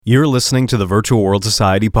You're listening to the Virtual World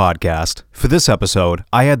Society podcast. For this episode,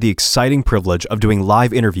 I had the exciting privilege of doing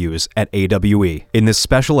live interviews at AWE. In this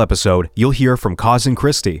special episode, you'll hear from Cosmin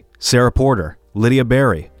Christie, Sarah Porter, Lydia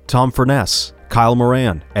Berry, Tom Furness, Kyle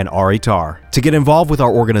Moran, and Ari Tar. To get involved with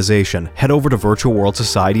our organization, head over to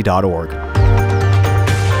virtualworldsociety.org.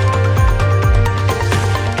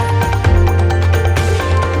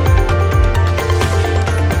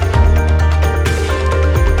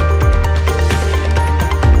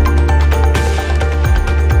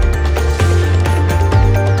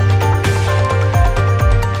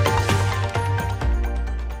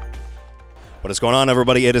 What is going on,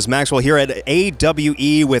 everybody? It is Maxwell here at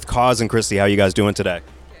AWE with Cosmin Christie. How are you guys doing today?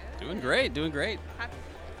 Doing great.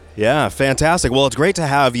 Yeah, fantastic. Well, it's great to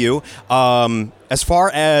have you. As far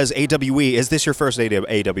as AWE, is this your first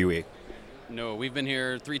AWE? No, we've been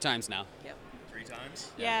here 3 times now. Yep. 3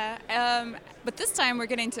 times? Yeah, but this time we're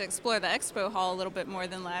getting to explore the expo hall a little bit more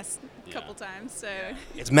than last couple times. So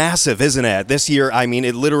It's massive, isn't it? This year, I mean,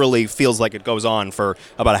 it literally feels like it goes on for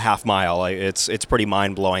about a half mile. It's pretty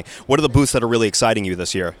mind-blowing. What are the booths that are really exciting you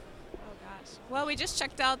this year? Oh gosh. Well, we just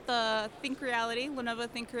checked out the Lenovo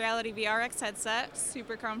Think Reality VRX headset.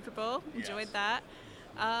 Super comfortable. Enjoyed that.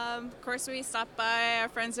 Of course, we stopped by our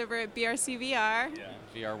friends over at BRC VR. Yeah.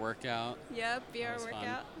 VR workout. Yep, VR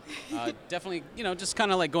workout. Definitely, just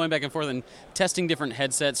kind of like going back and forth and testing different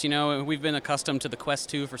headsets. We've been accustomed to the Quest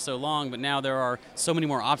 2 for so long, but now there are so many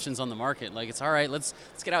more options on the market. Like, it's all right, let's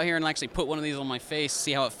get out here and actually put one of these on my face,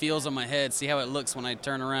 see how it feels on my head, see how it looks when I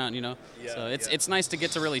turn around, So it's nice to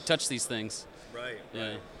get to really touch these things. Right.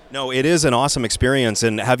 Yeah. No, it is an awesome experience.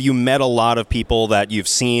 And have you met a lot of people that you've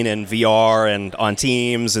seen in VR and on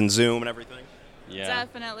Teams and Zoom and everything? Yeah.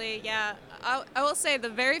 Definitely, yeah. I will say the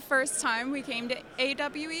very first time we came to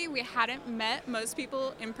AWE, we hadn't met most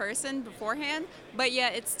people in person beforehand, but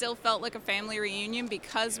yet it still felt like a family reunion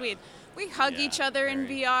because we hug each other in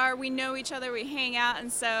VR, we know each other, we hang out,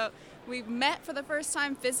 and so we've met for the first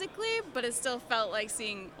time physically, but it still felt like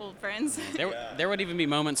seeing old friends. There would even be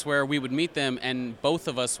moments where we would meet them and both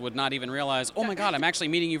of us would not even realize, oh my God, I'm actually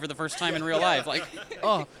meeting you for the first time in real life. Like,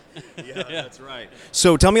 oh. Yeah, that's right.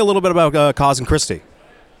 So tell me a little bit about Cosmin Christie.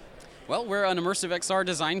 Well, we're an immersive XR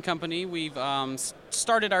design company. We've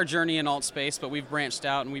started our journey in alt space, but we've branched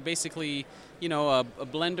out, and we basically, a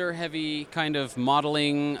Blender-heavy kind of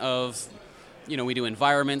modeling of, we do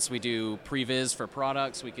environments, we do previs for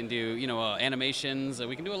products, we can do, animations,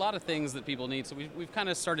 we can do a lot of things that people need. So we've kind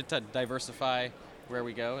of started to diversify where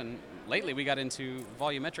we go, and lately we got into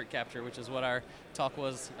volumetric capture, which is what our talk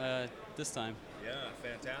was this time. Yeah,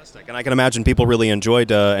 fantastic. And I can imagine people really enjoyed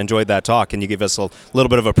that talk. Can you give us a little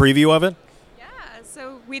bit of a preview of it? Yeah,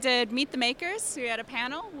 so we did Meet the Makers. We had a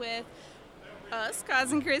panel with us,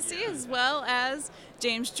 Cosmin Christie, as well as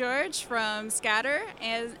James George from Scatter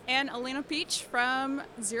and Elena Peach from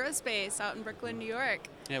Zero Space out in Brooklyn, New York.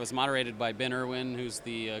 Yeah, it was moderated by Ben Irwin, who's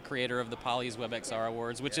the creator of the Polly's WebXR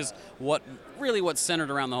Awards, which is what's centered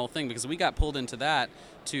around the whole thing, because we got pulled into that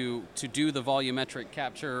to do the volumetric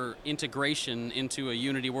capture integration into a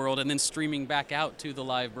Unity world and then streaming back out to the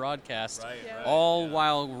live broadcast,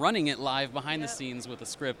 while running it live behind the scenes with a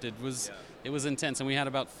script. It was intense, and we had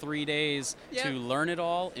about 3 days to learn it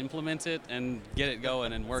all, implement it, and get it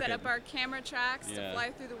going and work it. Set up our camera tracks to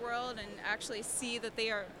fly through the world and actually see that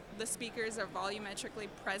the speakers are volumetrically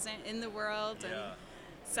present in the world, and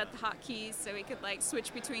set the hotkeys so we could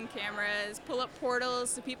switch between cameras, pull up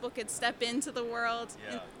portals so people could step into the world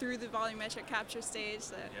through the volumetric capture stage.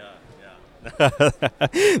 So.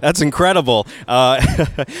 That's incredible.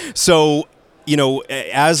 So,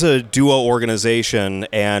 as a duo organization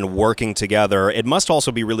and working together, it must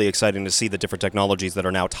also be really exciting to see the different technologies that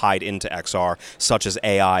are now tied into XR, such as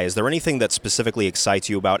AI. Is there anything that specifically excites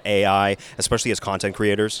you about AI, especially as content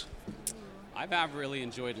creators? I've really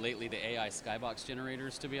enjoyed lately the AI skybox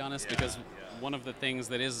generators, to be honest, because one of the things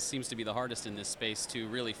that seems to be the hardest in this space to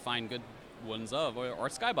really find good ones are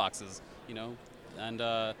skyboxes,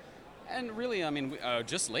 and really, I mean,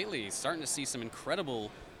 just lately starting to see some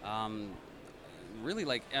incredible,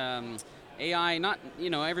 AI, not,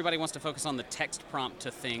 everybody wants to focus on the text prompt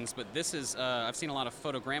to things, but this is, I've seen a lot of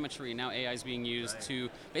photogrammetry. Now AI is being used to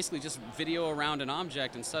basically just video around an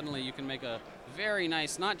object, and suddenly you can make a very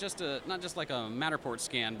nice, not just like a Matterport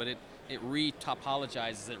scan, but it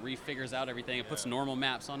re-topologizes, it refigures out everything, it puts normal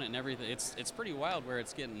maps on it and everything. It's pretty wild where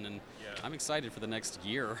it's getting, and I'm excited for the next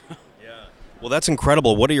year. Well, that's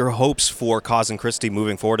incredible. What are your hopes for Cosmin Christie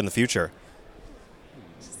moving forward in the future?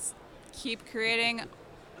 Just keep creating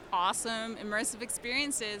awesome immersive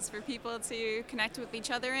experiences for people to connect with each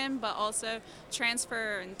other in, but also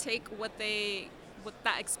transfer and take what they with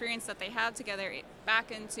that experience that they have together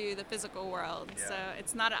back into the physical world. So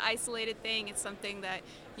it's not an isolated thing. It's something that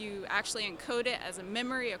you actually encode it as a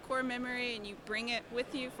memory, a core memory, and you bring it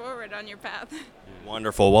with you forward on your path.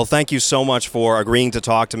 Wonderful. Well, thank you so much for agreeing to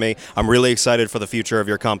talk to me. I'm really excited for the future of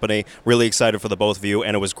your company, really excited for the both of you,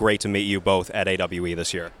 and it was great to meet you both at AWE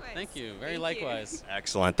this year. Thank you. Very likewise.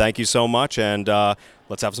 Excellent. Thank you so much, and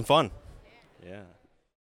let's have some fun. Yeah.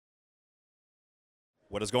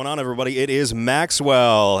 What is going on, everybody? It is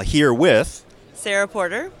Maxwell here with Sarah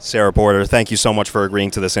Porter. Sarah Porter. Thank you so much for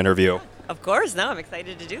agreeing to this interview. Of course, no, I'm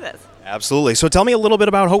excited to do this. Absolutely. So tell me a little bit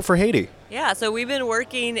about Hope for Haiti. Yeah, so we've been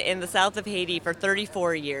working in the south of Haiti for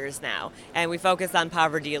 34 years now, and we focus on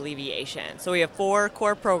poverty alleviation. So we have 4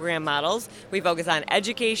 core program models. We focus on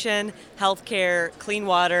education, healthcare, clean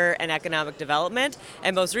water, and economic development.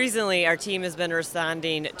 And most recently, our team has been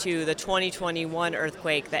responding to the 2021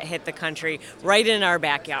 earthquake that hit the country right in our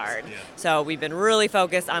backyard. So we've been really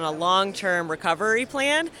focused on a long-term recovery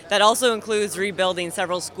plan that also includes rebuilding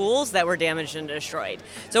several schools that were damaged and destroyed.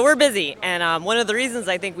 So we're busy, and one of the reasons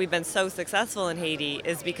I think we've been so successful in Haiti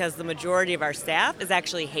is because the majority of our staff is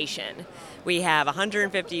actually Haitian. We have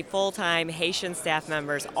 150 full-time Haitian staff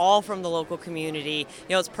members, all from the local community.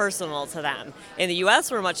 You know, it's personal to them. In the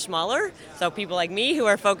U.S., we're much smaller, so people like me who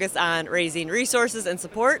are focused on raising resources and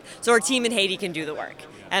support, so our team in Haiti can do the work.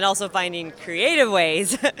 And also finding creative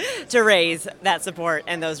ways to raise that support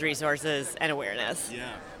and those resources and awareness. Yeah.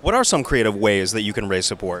 What are some creative ways that you can raise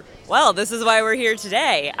support? Well, this is why we're here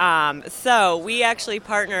today. So we actually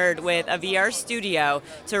partnered with a VR studio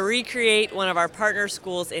to recreate one of our partner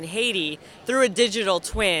schools in Haiti through a digital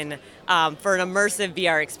twin for an immersive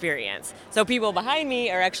VR experience. So people behind me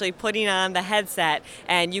are actually putting on the headset,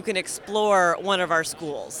 and you can explore one of our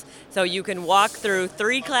schools. So you can walk through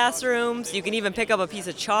 3 classrooms. You can even pick up a piece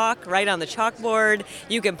of chalk right on the chalkboard.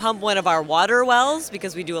 You can pump one of our water wells,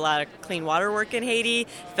 because we do a lot of clean water work in Haiti.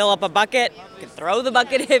 Fill up a bucket. You can throw the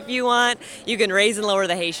bucket if you want. You can raise and lower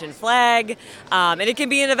the Haitian flag. And it can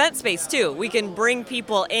be an event space too. We can bring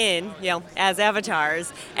people in, as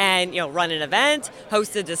avatars, and run an event,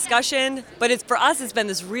 host a discussion. But for us, it's been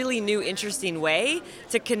this really new, interesting way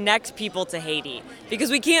to connect people to Haiti, because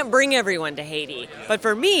we can't bring everyone to Haiti. But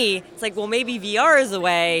for me, it's like, well, maybe VR is a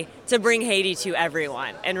way to bring Haiti to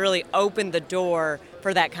everyone and really open the door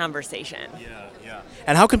for that conversation. Yeah.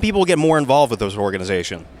 And how can people get more involved with those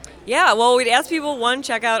organizations? Yeah, well, we'd ask people, one,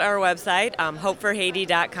 check out our website,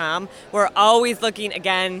 hopeforhaiti.com. We're always looking,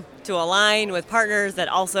 again, to align with partners that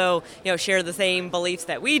also, share the same beliefs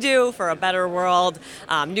that we do for a better world.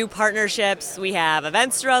 New partnerships. We have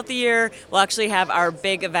events throughout the year. We'll actually have our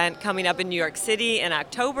big event coming up in New York City in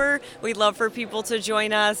October. We'd love for people to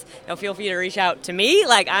join us. Feel free to reach out to me.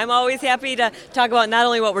 I'm always happy to talk about not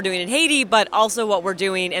only what we're doing in Haiti, but also what we're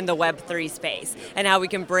doing in the Web3 space and how we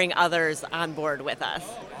can bring others on board with us.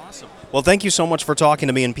 Well, thank you so much for talking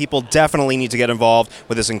to me, and people definitely need to get involved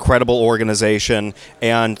with this incredible organization,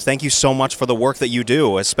 and thank you so much for the work that you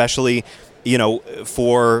do, especially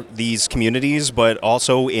for these communities, but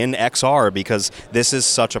also in XR, because this is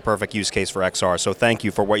such a perfect use case for XR. So thank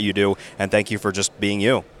you for what you do, and thank you for just being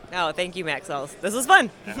you. Oh, thank you, Maxwell. This was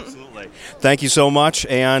fun. Absolutely. Thank you so much,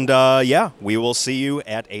 and we will see you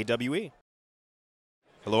at AWE.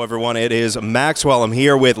 Hello, everyone. It is Maxwell. I'm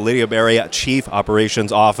here with Lydia Berry, Chief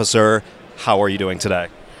Operations Officer. How are you doing today?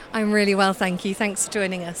 I'm really well, thank you. Thanks for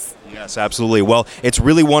joining us. Yes, absolutely. Well, it's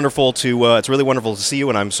really wonderful to see you,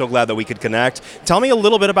 and I'm so glad that we could connect. Tell me a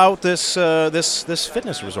little bit about this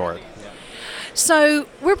fitness resort. So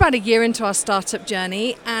we're about a year into our startup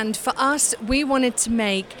journey, and for us, we wanted to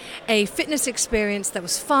make a fitness experience that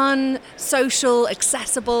was fun, social,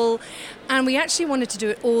 accessible, and we actually wanted to do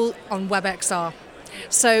it all on WebXR.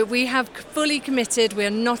 So we have fully committed. We are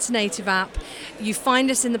not a native app. You find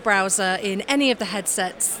us in the browser in any of the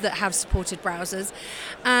headsets that have supported browsers.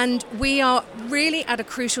 And we are really at a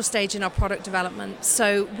crucial stage in our product development.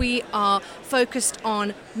 So we are focused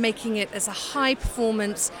on making it as a high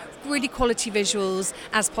performance, really quality visuals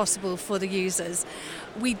as possible for the users.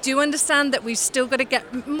 We do understand that we've still got to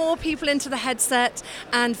get more people into the headset,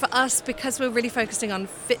 and for us, because we're really focusing on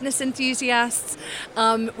fitness enthusiasts,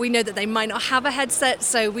 we know that they might not have a headset,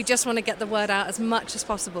 so we just want to get the word out as much as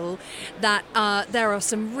possible that there are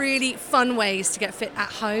some really fun ways to get fit at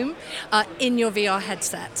home in your VR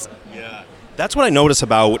headset. Yeah. That's what I notice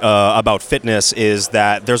about fitness is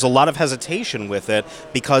that there's a lot of hesitation with it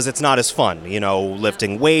because it's not as fun. You know,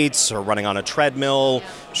 lifting weights or running on a treadmill.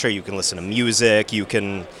 Sure, you can listen to music. You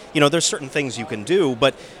can, there's certain things you can do.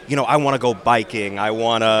 But I want to go biking. I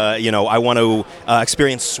want to,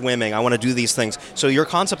 experience swimming. I want to do these things. So your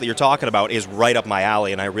concept that you're talking about is right up my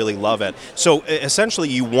alley, and I really love it. So essentially,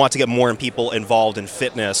 you want to get more people involved in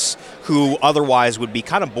fitness who otherwise would be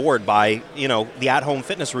kind of bored by, the at-home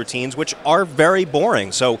fitness routines, which are very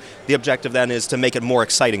boring. So the objective then is to make it more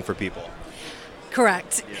exciting for people.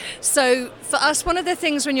 Correct. So for us, one of the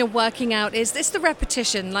things when you're working out is the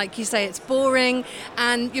repetition. Like you say, it's boring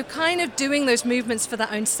and you're kind of doing those movements for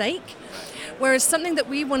their own sake. Whereas something that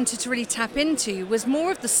we wanted to really tap into was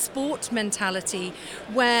more of the sport mentality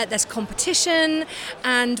where there's competition,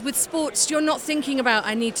 and with sports you're not thinking about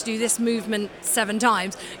I need to do this movement 7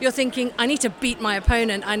 times. You're thinking I need to beat my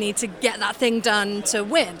opponent, I need to get that thing done to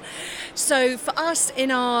win. So for us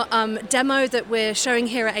in our demo that we're showing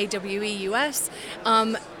here at AWE US,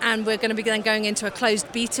 and we're going to be then going into a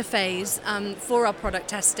closed beta phase for our product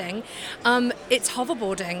testing, it's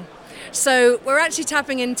hoverboarding. So we're actually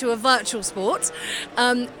tapping into a virtual sport,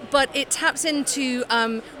 but it taps into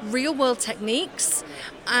real-world techniques,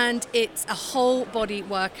 and it's a whole body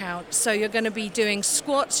workout. So you're going to be doing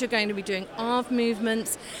squats, you're going to be doing arm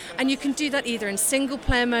movements, and you can do that either in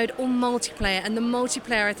single-player mode or multiplayer. And the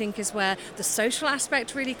multiplayer, I think, is where the social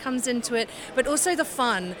aspect really comes into it, but also the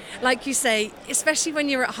fun. Like you say, especially when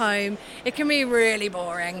you're at home, it can be really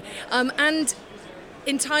boring and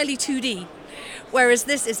entirely 2D. Whereas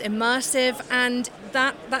this is immersive, and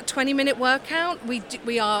that 20-minute workout,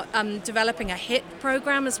 we are developing a HIIT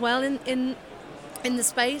program as well in the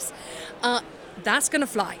space. That's going to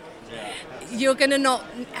fly. You're going to not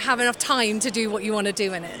have enough time to do what you want to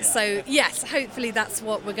do in it. So yes, hopefully that's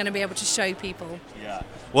what we're going to be able to show people. Yeah.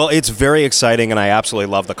 Well, it's very exciting, and I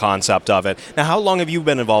absolutely love the concept of it. Now, how long have you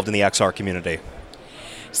been involved in the XR community?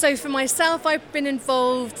 So for myself, I've been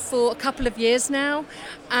involved for a couple of years now.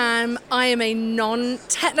 I am a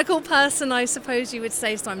non-technical person, I suppose you would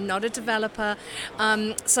say, so I'm not a developer.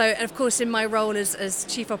 So, of course, in my role as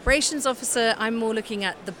Chief Operations Officer, I'm more looking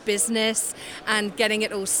at the business and getting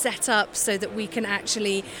it all set up so that we can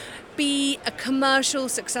actually be a commercial,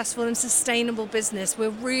 successful and sustainable business. We're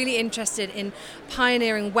really interested in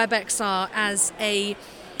pioneering WebXR as a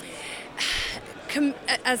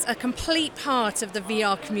complete part of the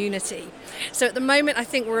VR community. So at the moment I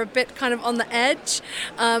think we're a bit kind of on the edge,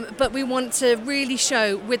 but we want to really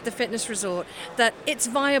show with the fitness resort that it's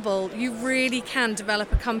viable. You really can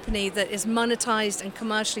develop a company that is monetized and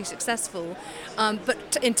commercially successful,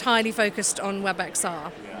 but entirely focused on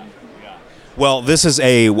WebXR. Well, this is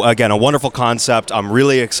again a wonderful concept. I'm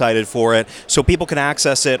really excited for it. So people can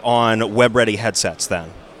access it on web-ready headsets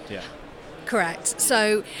then. Yeah. Correct.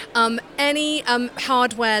 So any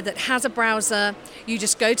hardware that has a browser, you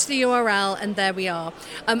just go to the URL and there we are.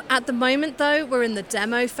 At the moment, though, we're in the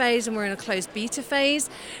demo phase and we're in a closed beta phase.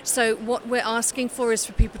 So what we're asking for is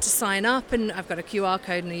for people to sign up, and I've got a QR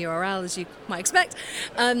code and a URL, as you might expect,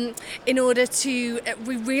 in order to,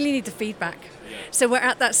 we really need the feedback. So we're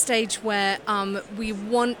at that stage where we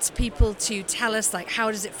want people to tell us, like, how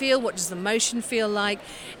does it feel? What does the motion feel like?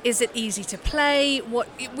 Is it easy to play?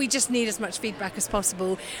 We just need as much feedback as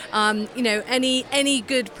possible. Any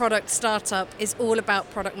good product startup is all about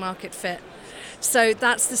product market fit. So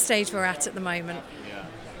that's the stage we're at the moment.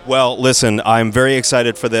 Well, listen, I'm very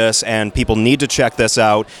excited for this, and people need to check this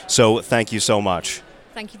out. So thank you so much.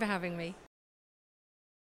 Thank you for having me.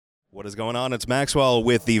 What is going on? It's Maxwell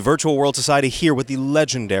with the Virtual World Society, here with the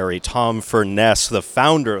legendary Tom Furness, the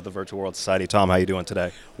founder of the Virtual World Society. Tom, how are you doing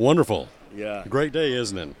today? Wonderful. Yeah. Great day,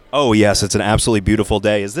 isn't it? Oh, yes, it's an absolutely beautiful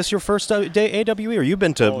day. Is this your first day AWE, or you've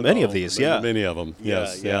been to many of these? Many of them,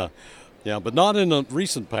 yes. Yeah, but not in the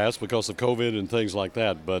recent past because of COVID and things like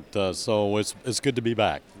that, but so it's good to be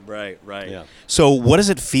back. Right. Yeah. So what does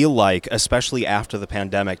it feel like, especially after the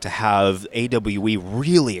pandemic, to have AWE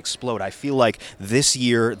really explode? I feel like this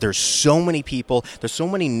year there's so many people, there's so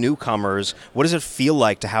many newcomers. What does it feel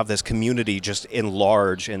like to have this community just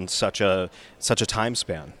enlarge in such a time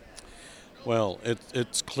span? Well,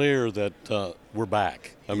 it's clear that we're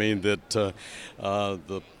back. I mean, that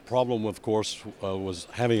the problem, of course, was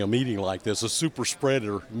having a meeting like this, a super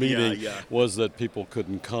spreader meeting, was that people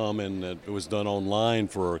couldn't come, and it was done online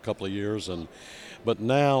for a couple of years. But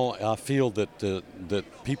now I feel that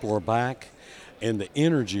people are back, and the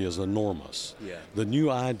energy is enormous. Yeah. The new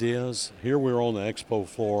ideas, here we're on the expo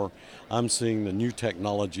floor, I'm seeing the new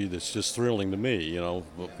technology that's just thrilling to me,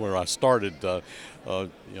 where I started,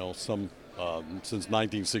 since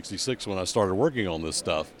 1966 when I started working on this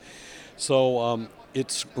stuff. So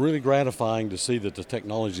it's really gratifying to see that the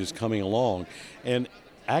technology is coming along. And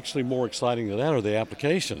actually more exciting than that are the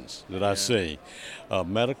applications that I see.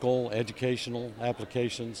 Medical, educational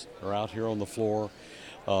applications are out here on the floor.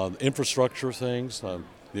 Infrastructure things,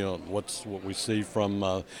 what we see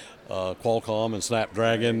from Qualcomm and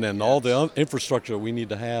Snapdragon and all the infrastructure we need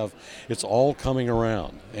to have, it's all coming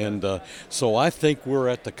around. And so I think we're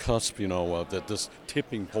at the cusp, of this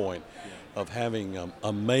tipping point of having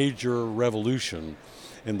a major revolution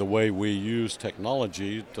in the way we use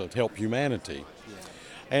technology to help humanity.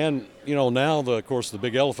 And, now, of course, the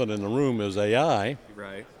big elephant in the room is AI.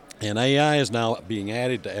 Right. And AI is now being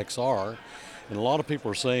added to XR. And a lot of people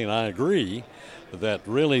are saying, I agree, that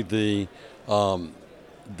really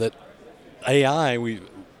that AI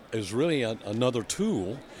is really another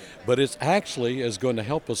tool, but it's actually is going to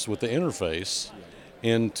help us with the interface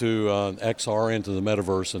into XR, into the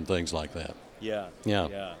metaverse and things like that. Yeah.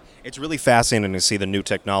 Yeah. It's really fascinating to see the new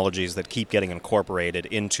technologies that keep getting incorporated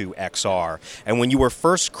into XR. And when you were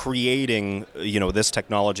first creating, this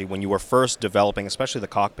technology, when you were first developing, especially the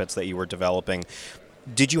cockpits that you were developing,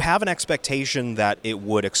 did you have an expectation that it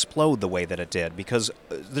would explode the way that it did? Because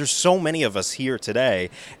there's so many of us here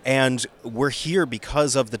today, and we're here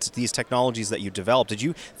because of these technologies that you developed. Did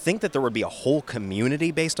you think that there would be a whole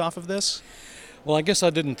community based off of this? Well, I guess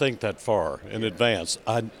I didn't think that far in advance.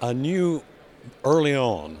 I knew early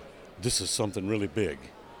on this is something really big.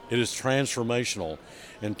 It is transformational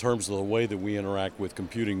in terms of the way that we interact with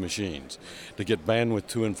computing machines to get bandwidth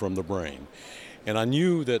to and from the brain. And I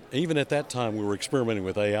knew that even at that time we were experimenting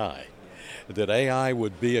with AI, that AI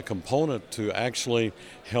would be a component to actually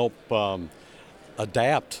help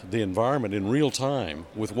adapt the environment in real time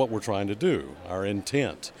with what we're trying to do, our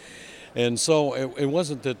intent. And so it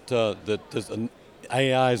wasn't that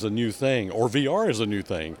AI is a new thing or VR is a new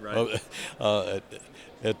thing. Right.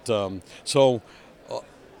 So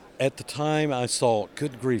at the time I saw,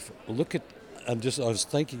 good grief, I was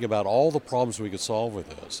thinking about all the problems we could solve with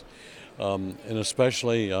this. And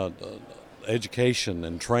especially education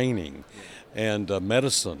and training and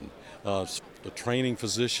medicine, training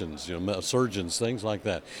physicians, surgeons, things like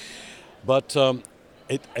that. But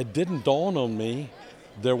it didn't dawn on me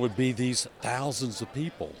there would be these thousands of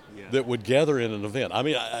people that would gather in an event. I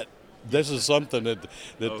mean, this is something that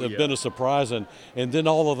have been a surprise. And then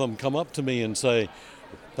all of them come up to me and say,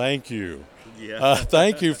 thank you.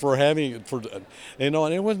 Thank you for having, and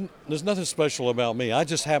it wasn't, there's nothing special about me. I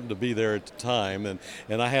just happened to be there at the time, and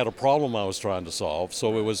I had a problem I was trying to solve.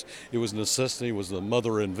 So it was necessity, it was the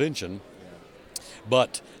mother invention.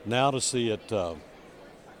 But now to see it,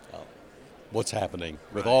 what's happening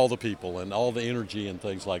with all the people and all the energy and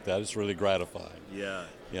things like that, it's really gratifying.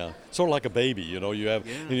 Yeah, sort of like a baby, you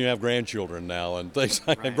have grandchildren now and things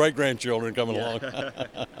like that, great-grandchildren coming along.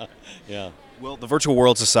 Yeah. Well, the Virtual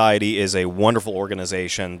World Society is a wonderful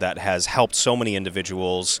organization that has helped so many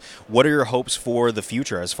individuals. What are your hopes for the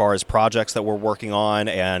future as far as projects that we're working on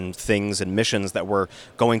and things and missions that we're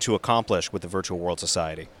going to accomplish with the Virtual World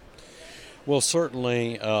Society? Well,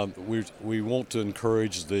 certainly we want to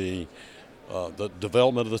encourage the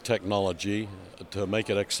development of the technology to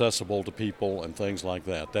make it accessible to people and things like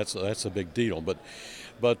that. That's a big deal. But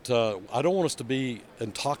I don't want us to be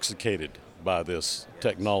intoxicated by this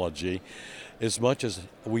technology as much as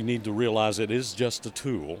we need to realize it is just a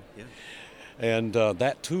tool. And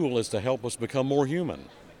that tool is to help us become more human.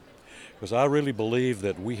 Because I really believe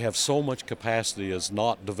that we have so much capacity as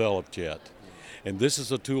not developed yet. And this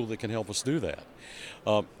is a tool that can help us do that.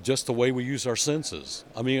 Just the way we use our senses.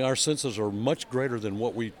 I mean, our senses are much greater than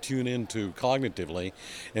what we tune into cognitively,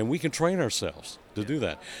 and we can train ourselves to do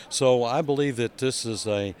that. So I believe that this is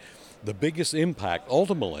the biggest impact,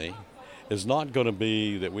 ultimately, is not going to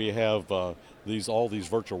be that we have all these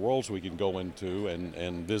virtual worlds we can go into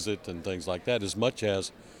and visit and things like that, as much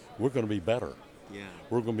as we're going to be better.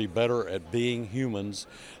 We're going to be better at being humans,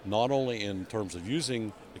 not only in terms of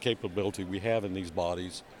using the capability we have in these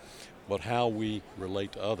bodies, but how we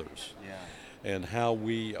relate to others and how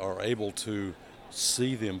we are able to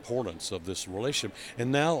see the importance of this relationship.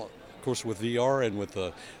 And now, of course, with VR and with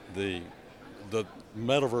the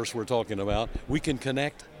metaverse we're talking about, we can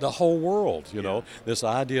connect the whole world, this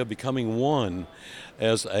idea of becoming one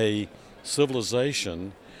as a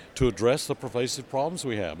civilization to address the pervasive problems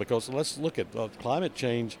we have. Because let's look at climate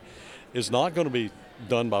change is not going to be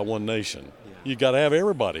done by one nation. You've got to have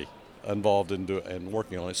everybody involved in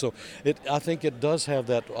working on it. So I think it does have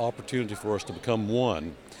that opportunity for us to become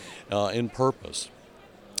one in purpose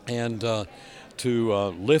and to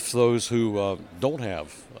lift those who don't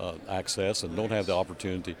have access and don't have the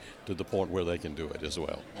opportunity to the point where they can do it as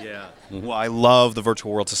well. Yeah. Well, I love the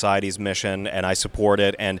Virtual World Society's mission, and I support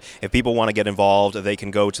it. And if people want to get involved, they can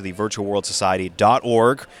go to the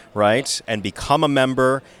virtualworldsociety.org, right, and become a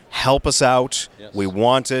member. Help us out. Yes. We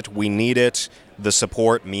want it. We need it. The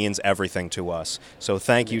support means everything to us. So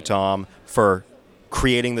thank you, Tom, for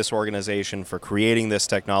creating this organization, for creating this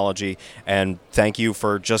technology, and thank you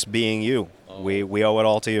for just being you. We owe it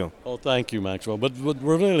all to you. Oh, thank you, Maxwell. But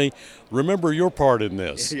really, remember your part in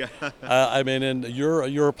this. Yeah. I mean, and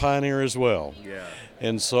you're a pioneer as well. Yeah.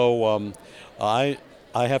 And so I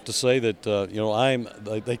have to say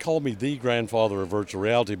that they call me the grandfather of virtual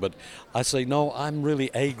reality, but I say no, I'm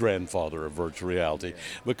really a grandfather of virtual reality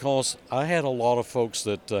because I had a lot of folks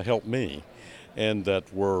that helped me, and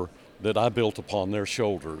that I built upon their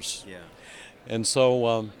shoulders. Yeah. And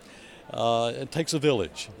so it takes a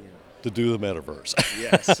village to do the metaverse.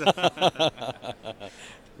 Yes.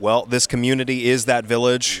 Well, this community is that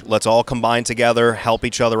village. Let's all combine together, help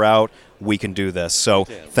each other out. We can do this. So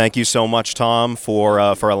thank you so much, Tom, for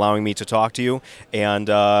allowing me to talk to you. And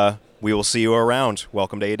we will see you around.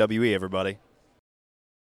 Welcome to AWE, everybody.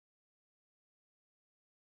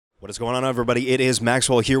 What is going on, everybody? It is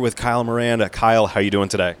Maxwell here with Kyle Miranda. Kyle, how are you doing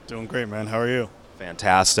today? Doing great, man. How are you?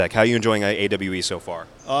 Fantastic. How are you enjoying AWE so far?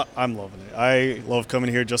 I'm loving it. I love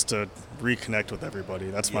coming here just to reconnect with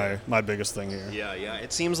everybody. That's my biggest thing here. Yeah.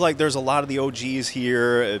 It seems like there's a lot of the OGs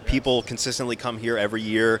here. People consistently come here every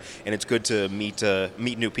year, and it's good to meet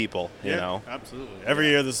new people, you know? Absolutely. Every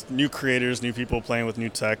year there's new creators, new people playing with new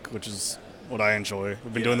tech, which is what I enjoy.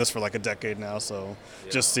 We've been doing this for like a decade now, so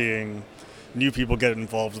just seeing new people get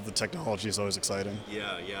involved with the technology is always exciting.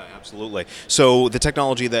 Yeah, absolutely. So the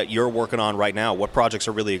technology that you're working on right now, what projects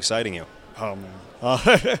are really exciting you? Oh, man.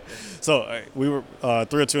 We were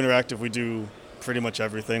 302 Interactive. We do pretty much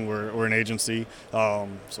everything. We're an agency. So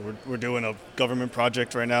we're doing a government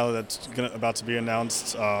project right now that's about to be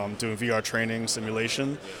announced, doing VR training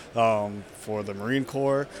simulation for the Marine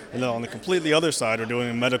Corps. And then on the completely other side, we're doing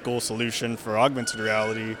a medical solution for augmented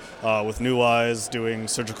reality with New Eyes, doing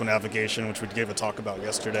surgical navigation, which we gave a talk about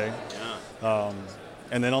yesterday.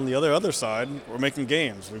 And then on the other side, we're making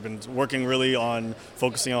games. We've been working really on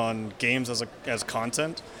focusing on games as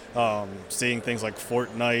content, seeing things like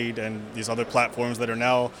Fortnite and these other platforms that are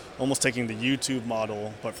now almost taking the YouTube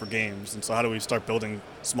model, but for games. And so how do we start building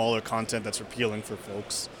smaller content that's appealing for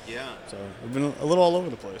folks? Yeah. So we've been a little all over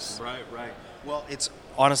the place. Right. Well, it's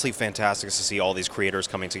honestly fantastic to see all these creators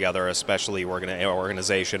coming together, especially our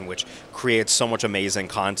organization, which creates so much amazing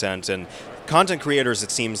content. And content creators,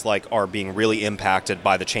 it seems like, are being really impacted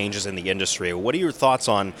by the changes in the industry. What are your thoughts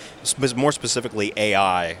on, more specifically,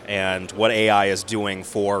 AI and what AI is doing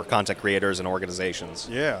for content creators and organizations?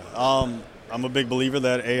 Yeah. I'm a big believer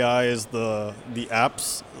that AI is the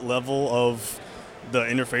apps level of the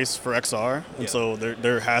interface for XR, and so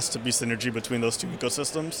there has to be synergy between those two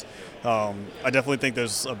ecosystems. I definitely think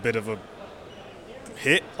there's a bit of a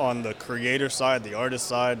hit on the creator side, the artist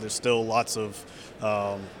side. There's still lots of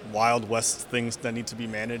Wild West things that need to be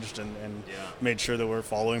managed and made sure that we're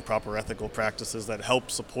following proper ethical practices that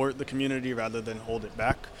help support the community rather than hold it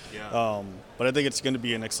back. But I think it's going to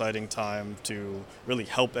be an exciting time to really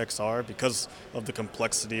help XR because of the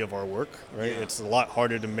complexity of our work, right? It's a lot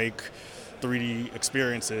harder to make 3D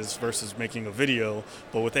experiences versus making a video,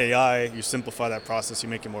 but with AI, you simplify that process, you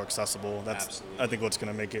make it more accessible. That's, I think, what's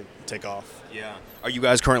going to make it take off. Yeah. Are you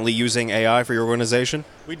guys currently using AI for your organization?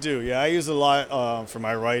 We do, yeah. I use it a lot for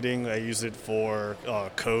my writing. I use it for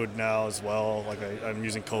code now as well. Like I'm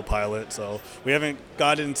using Copilot, so we haven't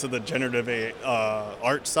got into the generative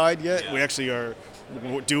art side yet. We actually are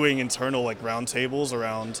doing internal roundtables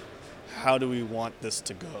around how do we want this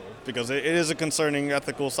to go? Because it is a concerning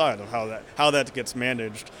ethical side of how that gets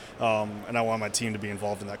managed, and I want my team to be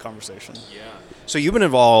involved in that conversation. Yeah. So you've been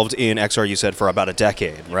involved in XR, you said, for about a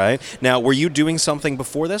decade, right? Now, were you doing something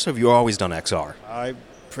before this, or have you always done XR? I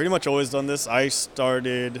pretty much always done this. I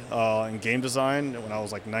started in game design when I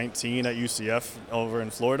was 19 at UCF over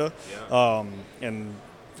in Florida, and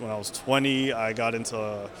when I was 20, I got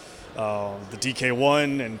into the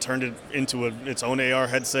DK1 and turned it into its own AR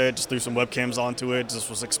headset, just threw some webcams onto it, just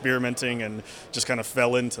was experimenting and just kind of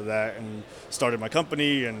fell into that and started my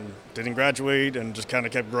company and didn't graduate and just kind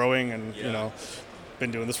of kept growing and,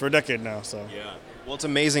 been doing this for a decade now. So. Yeah. Well, it's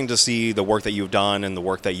amazing to see the work that you've done and the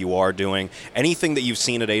work that you are doing. Anything that you've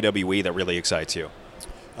seen at AWE that really excites you?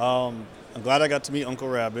 I'm glad I got to meet Uncle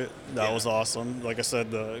Rabbit. That was awesome. Like I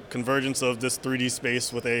said, the convergence of this 3D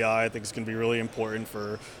space with AI I think is going to be really important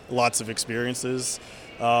for lots of experiences.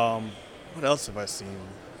 What else have I seen?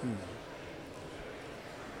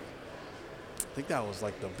 I think that was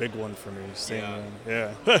like the big one for me. Seeing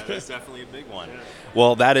yeah. That's definitely a big one.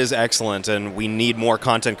 Well, that is excellent, and we need more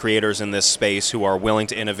content creators in this space who are willing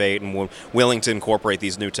to innovate and willing to incorporate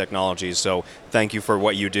these new technologies. So thank you for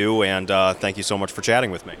what you do, and thank you so much for chatting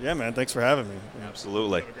with me. Yeah, man. Thanks for having me.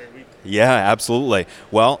 Absolutely. Have a great week. Yeah, absolutely.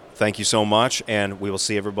 Well, thank you so much, and we will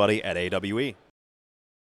see everybody at AWE.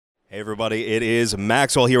 Hey, everybody. It is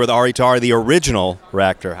Maxwell here with Ari Tar, the original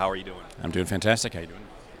Reactor. How are you doing? I'm doing fantastic. How are you doing?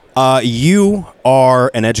 You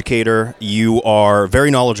are an educator. You are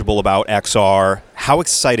very knowledgeable about XR. How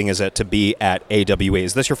exciting is it to be at AWE?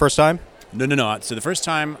 Is this your first time? No. So the first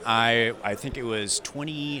time, I think it was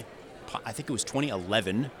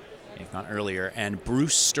 2011, if not earlier, and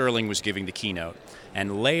Bruce Sterling was giving the keynote.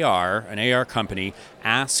 And Layar, an AR company,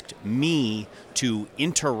 asked me to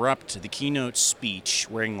interrupt the keynote speech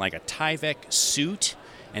wearing like a Tyvek suit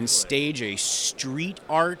and stage an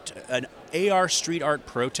AR street art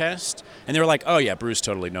protest. And they were like, oh yeah, Bruce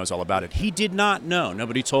totally knows all about it. He did not know.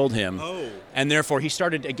 Nobody told him. Oh. And therefore he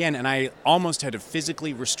started again, and I almost had to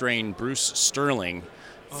physically restrain Bruce Sterling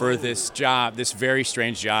for this job, this very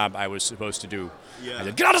strange job I was supposed to do. Yeah. I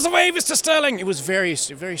said, get out of the way, Mr. Sterling! It was very,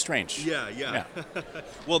 very strange. Yeah.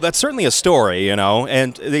 Well, that's certainly a story, and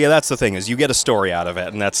that's the thing, is you get a story out of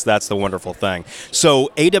it, and that's the wonderful thing. So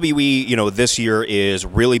AWE, this year is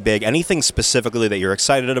really big. Anything specifically that you're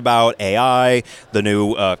excited about? AI, the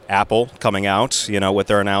new Apple coming out, with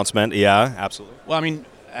their announcement. Yeah, absolutely. Well, I mean,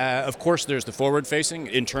 of course, there's the forward-facing.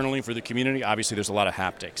 Internally for the community, obviously there's a lot of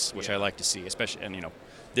haptics, which I like to see, especially, and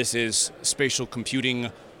this is spatial computing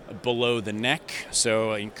below the neck,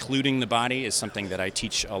 so including the body is something that I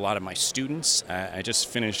teach a lot of my students. I just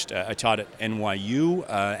finished, I taught at NYU,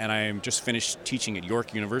 and I just finished teaching at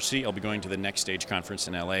York University. I'll be going to the Next Stage conference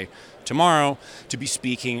in LA tomorrow to be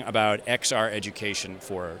speaking about XR education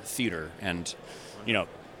for theater. And,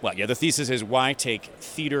 the thesis is, why take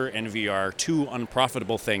theater and VR, two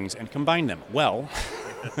unprofitable things, and combine them? Well,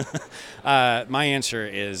 my answer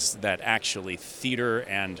is that actually theater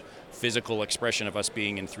and physical expression of us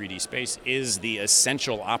being in 3D space is the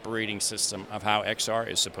essential operating system of how XR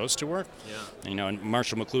is supposed to work. Yeah. And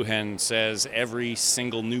Marshall McLuhan says every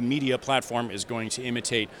single new media platform is going to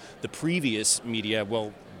imitate the previous media.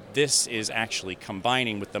 Well, this is actually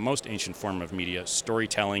combining with the most ancient form of media,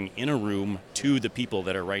 storytelling in a room to the people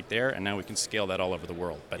that are right there, and now we can scale that all over the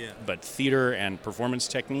world. But theater and performance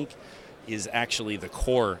technique is actually the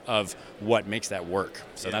core of what makes that work.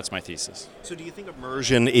 So that's my thesis. So do you think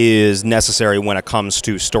immersion is necessary when it comes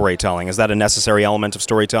to storytelling? Is that a necessary element of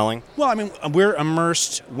storytelling? Well, I mean, we're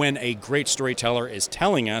immersed when a great storyteller is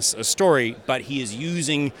telling us a story, but he is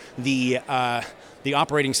using the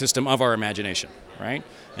operating system of our imagination, right?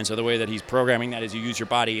 And so the way that he's programming that is you use your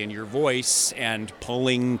body and your voice and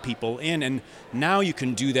pulling people in. And now you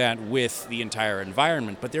can do that with the entire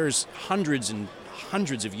environment, but there's hundreds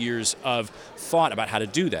of years of thought about how to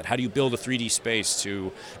do that. How do you build a 3D space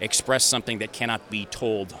to express something that cannot be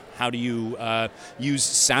told? How do you use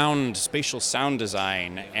sound, spatial sound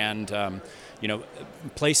design, and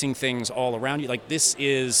placing things all around you? Like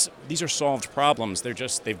these are solved problems.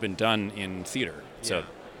 They've been done in theater. So,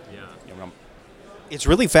 it's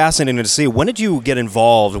really fascinating to see. When did you get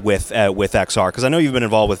involved with XR? Because I know you've been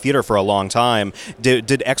involved with theater for a long time. Did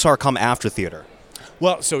XR come after theater?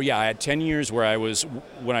 Well, so I had 10 years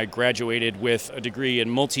when I graduated with a degree in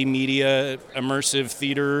multimedia immersive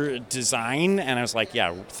theater design, and I was like,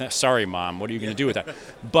 sorry, Mom, what are you going to do with that?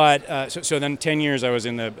 But so then 10 years I was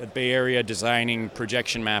in the Bay Area designing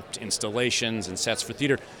projection mapped installations and sets for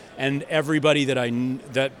theater, and everybody that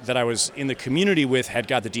I was in the community with had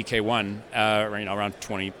got the DK1 around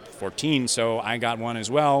 2014, so I got one as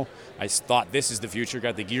well. I thought this is the future,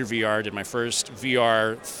 got the Gear VR, did my first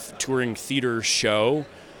VR touring theater show,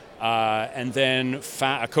 and then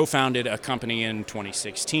co-founded a company in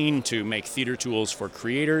 2016 to make theater tools for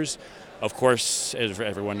creators. Of course, as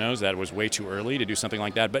everyone knows, that was way too early to do something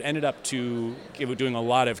like that, but ended up doing a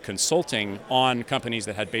lot of consulting on companies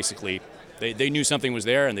that had basically, they knew something was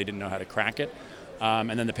there and they didn't know how to crack it.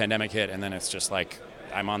 And then the pandemic hit, and then it's just like,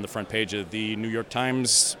 I'm on the front page of the New York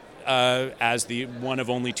Times as the one of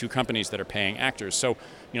only two companies that are paying actors. So,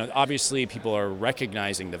 obviously people are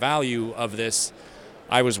recognizing the value of this.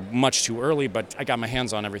 I was much too early, but I got my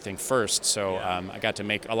hands on everything first, so I got to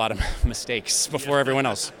make a lot of mistakes before everyone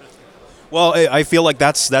else. Well, I feel like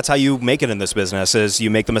that's how you make it in this business, is you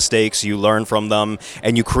make the mistakes, you learn from them,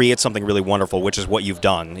 and you create something really wonderful, which is what you've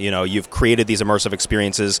done. You've created these immersive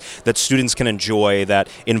experiences that students can enjoy, that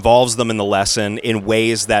involves them in the lesson in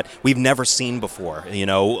ways that we've never seen before.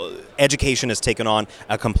 Education has taken on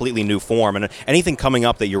a completely new form. And anything coming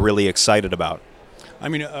up that you're really excited about? I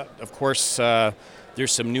mean, of course,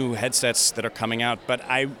 there's some new headsets that are coming out, but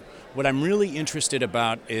what I'm really interested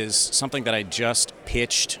about is something that I just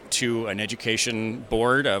pitched to an education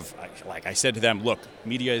board of, like I said to them, look,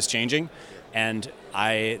 media is changing, and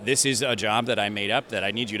this is a job that I made up that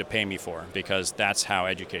I need you to pay me for, because that's how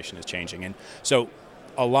education is changing. And so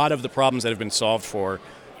a lot of the problems that have been solved for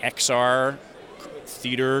XR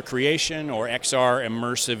theater creation or XR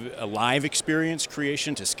immersive live experience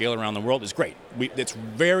creation to scale around the world is great. It's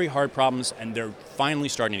very hard problems, and they're finally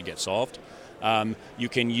starting to get solved. You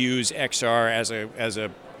can use XR as a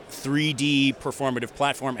 3D performative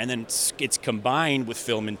platform, and then it's combined with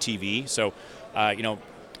film and TV. So,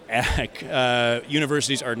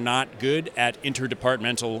 universities are not good at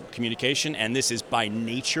interdepartmental communication, and this is by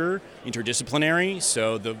nature interdisciplinary.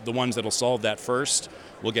 So the ones that'll solve that first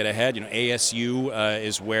will get ahead. ASU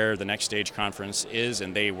is where the Next Stage conference is,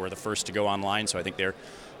 and they were the first to go online. So I think they're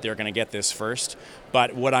going to get this first.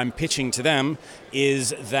 But what I'm pitching to them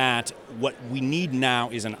is that what we need now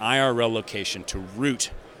is an IRL location to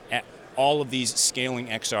root at all of these scaling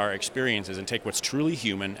XR experiences and take what's truly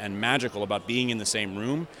human and magical about being in the same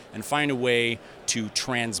room and find a way to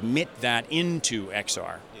transmit that into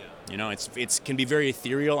XR. Yeah. It can be very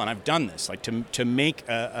ethereal, and I've done this. Like to make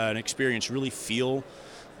an experience really feel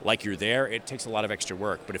like you're there, it takes a lot of extra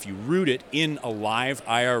work. But if you root it in a live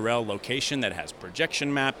IRL location that has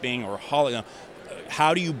projection mapping or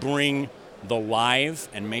how do you bring the live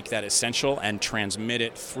and make that essential and transmit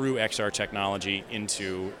it through XR technology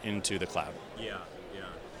into the cloud? Yeah.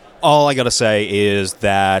 All I got to say is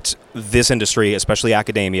that this industry, especially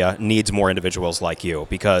academia, needs more individuals like you,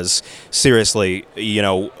 because seriously,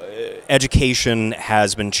 education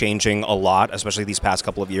has been changing a lot, especially these past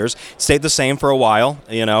couple of years. It stayed the same for a while,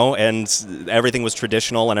 and everything was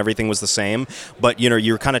traditional and everything was the same. But,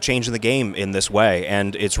 you're kind of changing the game in this way,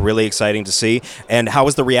 and it's really exciting to see. And how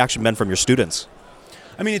has the reaction been from your students?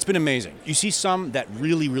 I mean, it's been amazing. You see some that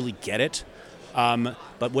really, really get it.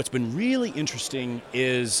 But what's been really interesting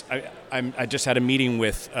is I just had a meeting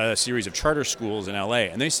with a series of charter schools in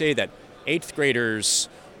LA, and they say that 8th graders,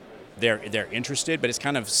 they're interested, but it's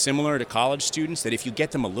kind of similar to college students, that if you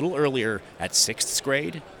get them a little earlier at 6th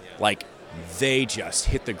grade, like they just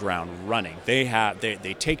hit the ground running. They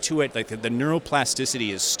take to it, like the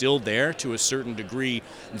neuroplasticity is still there to a certain degree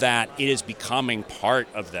that it is becoming part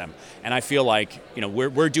of them. And I feel like,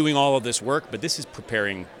 we're doing all of this work, but this is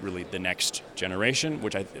preparing really the next generation,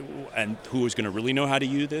 and who is going to really know how to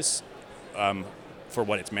use this for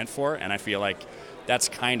what it's meant for. And I feel like that's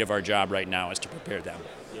kind of our job right now, is to prepare them.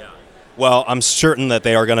 Yeah. Well, I'm certain that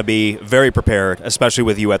they are going to be very prepared, especially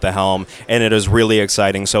with you at the helm, and it is really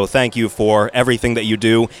exciting. So thank you for everything that you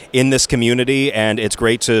do in this community, and it's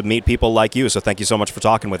great to meet people like you. So thank you so much for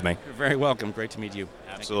talking with me. You're very welcome. Great to meet you.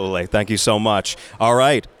 Absolutely. Thank you so much. All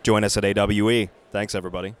right. Join us at AWE. Thanks,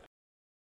 everybody.